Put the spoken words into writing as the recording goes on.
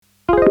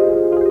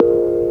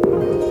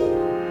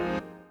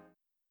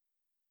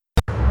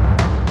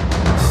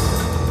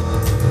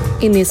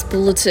In this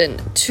bulletin,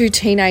 2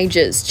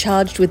 teenagers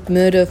charged with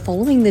murder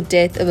following the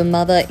death of a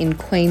mother in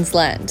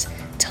Queensland.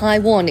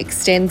 Taiwan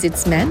extends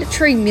its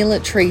mandatory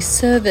military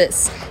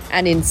service.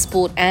 And in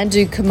sport,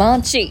 Andrew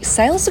Comanche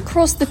sails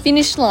across the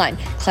finish line,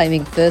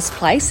 claiming first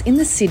place in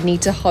the Sydney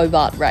to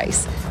Hobart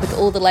race. With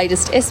all the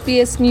latest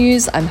SBS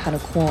news, I'm Hannah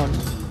Kwan.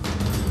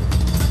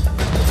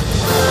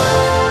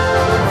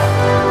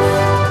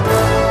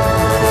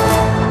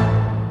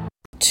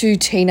 Two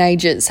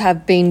teenagers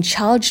have been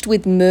charged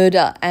with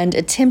murder and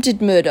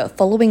attempted murder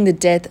following the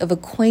death of a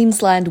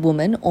Queensland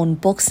woman on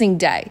Boxing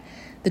Day.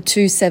 The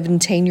two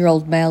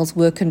 17-year-old males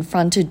were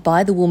confronted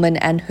by the woman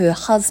and her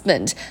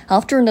husband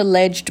after an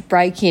alleged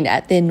break-in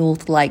at their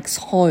North Lakes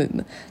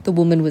home. The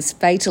woman was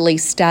fatally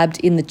stabbed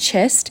in the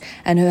chest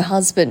and her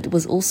husband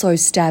was also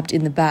stabbed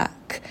in the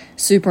back.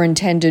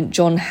 Superintendent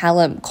John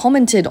Hallam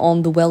commented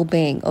on the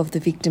well-being of the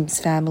victim's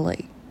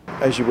family.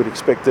 As you would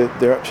expect,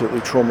 they're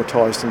absolutely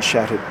traumatised and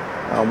shattered.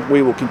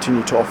 We will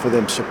continue to offer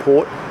them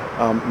support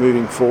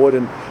moving forward,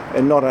 and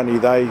not only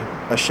they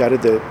are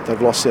shattered,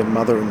 they've lost their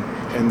mother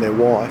and their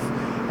wife.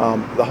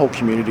 The whole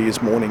community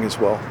is mourning as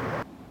well.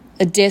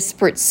 A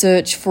desperate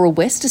search for a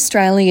West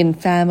Australian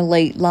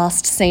family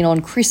last seen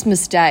on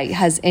Christmas Day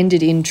has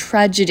ended in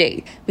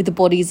tragedy, with the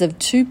bodies of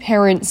 2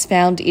 parents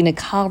found in a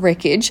car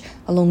wreckage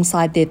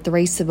alongside their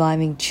 3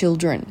 surviving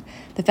children.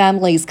 The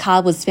family's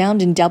car was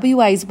found in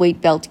WA's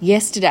Wheatbelt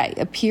yesterday,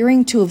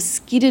 appearing to have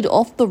skidded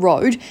off the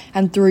road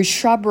and through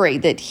shrubbery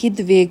that hid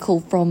the vehicle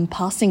from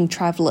passing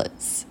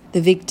travellers. The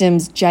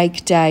victims,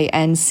 Jake Day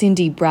and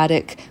Cindy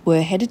Braddock,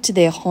 were headed to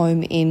their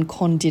home in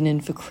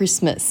Condinan for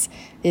Christmas.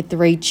 Their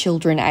 3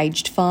 children,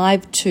 aged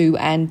 5, 2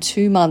 and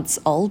 2 months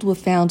old, were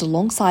found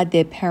alongside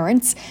their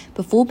parents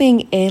before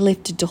being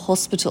airlifted to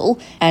hospital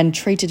and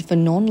treated for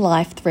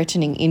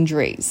non-life-threatening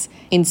injuries.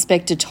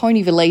 Inspector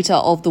Tony Velita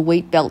of the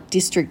Wheatbelt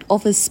District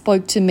Office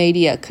spoke to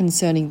media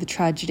concerning the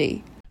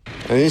tragedy.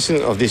 An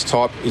incident of this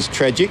type is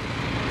tragic,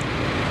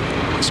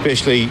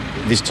 especially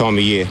this time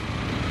of year.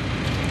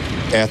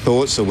 Our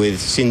thoughts are with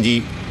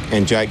Cindy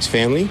and Jake's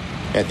family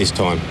at this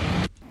time.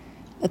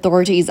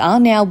 Authorities are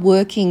now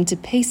working to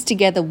piece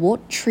together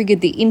what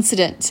triggered the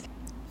incident.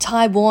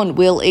 Taiwan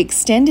will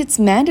extend its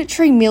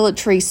mandatory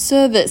military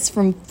service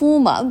from 4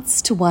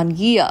 months to 1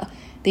 year.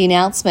 The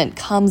announcement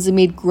comes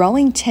amid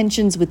growing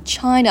tensions with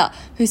China,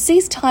 who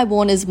sees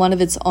Taiwan as one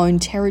of its own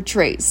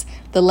territories.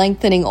 The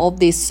lengthening of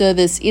this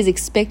service is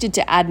expected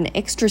to add an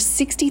extra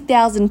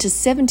 60,000 to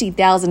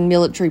 70,000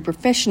 military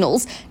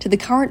professionals to the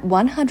current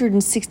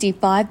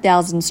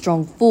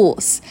 165,000-strong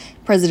force.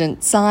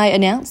 President Tsai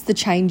announced the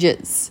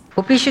changes.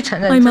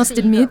 I must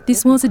admit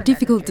this was a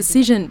difficult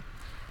decision.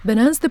 But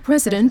as the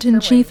President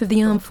and Chief of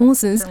the Armed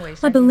Forces,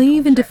 I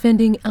believe in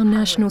defending our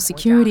national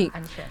security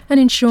and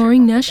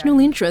ensuring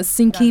national interests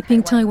in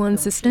keeping Taiwan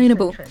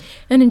sustainable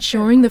and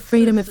ensuring the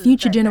freedom of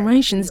future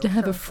generations to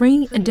have a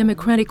free and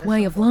democratic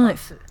way of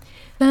life.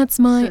 That's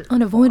my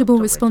unavoidable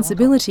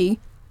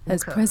responsibility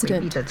as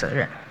President.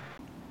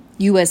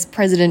 US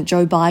President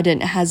Joe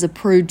Biden has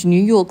approved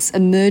New York's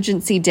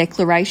emergency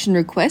declaration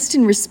request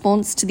in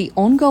response to the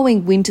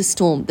ongoing winter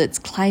storm that's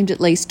claimed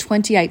at least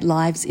 28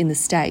 lives in the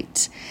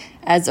state.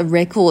 As a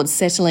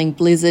record-settling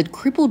blizzard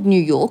crippled New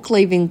York,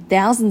 leaving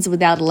thousands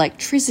without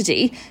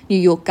electricity, New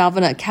York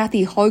Governor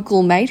Kathy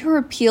Hochul made her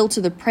appeal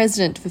to the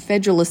President for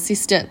federal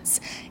assistance.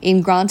 In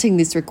granting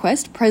this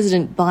request,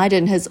 President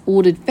Biden has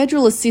ordered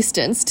federal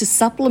assistance to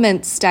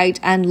supplement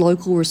state and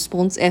local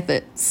response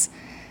efforts.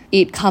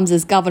 It comes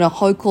as Governor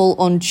Hochul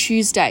on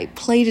Tuesday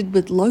pleaded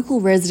with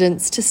local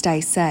residents to stay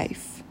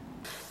safe.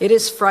 It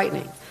is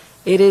frightening.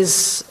 It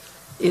is,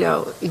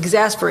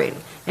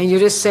 exasperating. And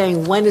you're just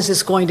saying, when is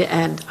this going to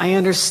end? I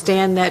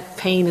understand that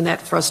pain and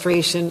that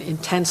frustration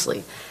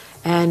intensely.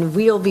 And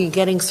we'll be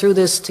getting through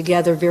this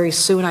together very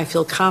soon. I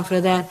feel confident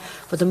of that.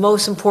 But the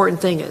most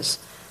important thing is,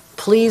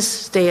 please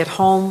stay at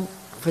home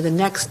for the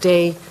next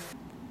day.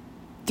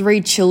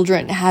 3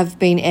 children have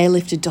been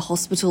airlifted to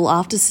hospital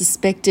after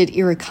suspected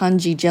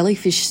irukandji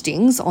jellyfish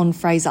stings on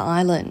Fraser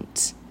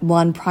Island.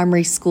 1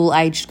 primary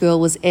school-aged girl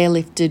was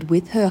airlifted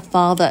with her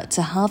father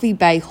to Harvey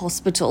Bay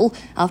Hospital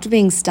after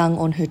being stung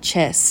on her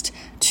chest.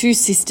 2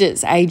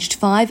 sisters, aged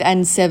 5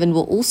 and 7,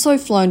 were also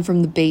flown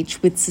from the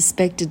beach with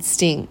suspected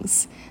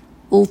stings.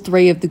 All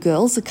 3 of the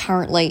girls are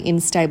currently in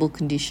stable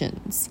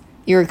conditions.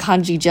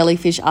 Irukandji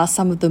jellyfish are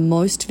some of the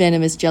most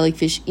venomous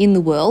jellyfish in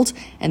the world,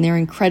 and their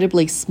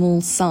incredibly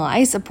small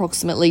size,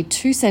 approximately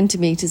 2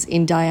 centimetres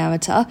in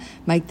diameter,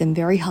 make them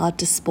very hard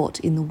to spot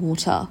in the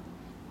water.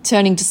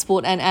 Turning to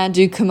sport, and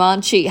Andrew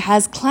Comanche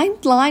has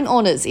claimed line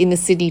honours in the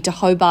Sydney to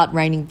Hobart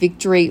reining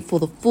victory for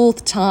the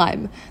 4th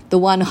time. The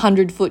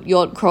 100-foot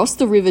yacht crossed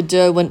the River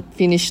Derwent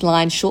finish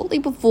line shortly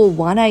before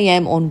 1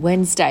 a.m. on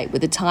Wednesday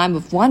with a time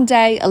of 1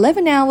 day,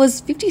 11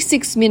 hours,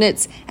 56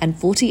 minutes and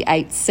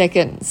 48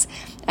 seconds.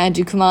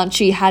 Andrew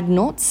Comanche had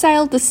not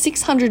sailed the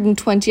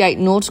 628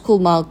 nautical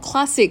mile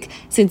classic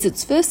since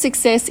its first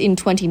success in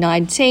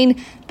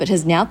 2019, but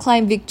has now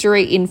claimed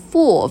victory in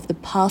 4 of the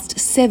past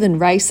 7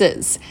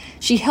 races.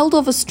 She held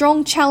off a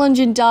strong challenge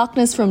in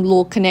darkness from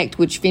Law Connect,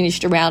 which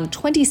finished around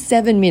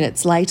 27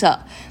 minutes later.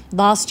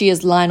 Last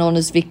year's Line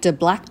Honours victor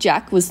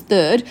Blackjack was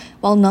 3rd,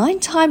 while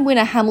 9-time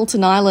winner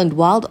Hamilton Island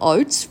Wild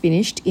Oats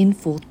finished in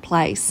 4th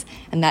place.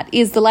 And that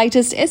is the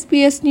latest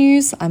SBS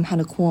News. I'm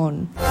Hannah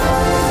Kwan.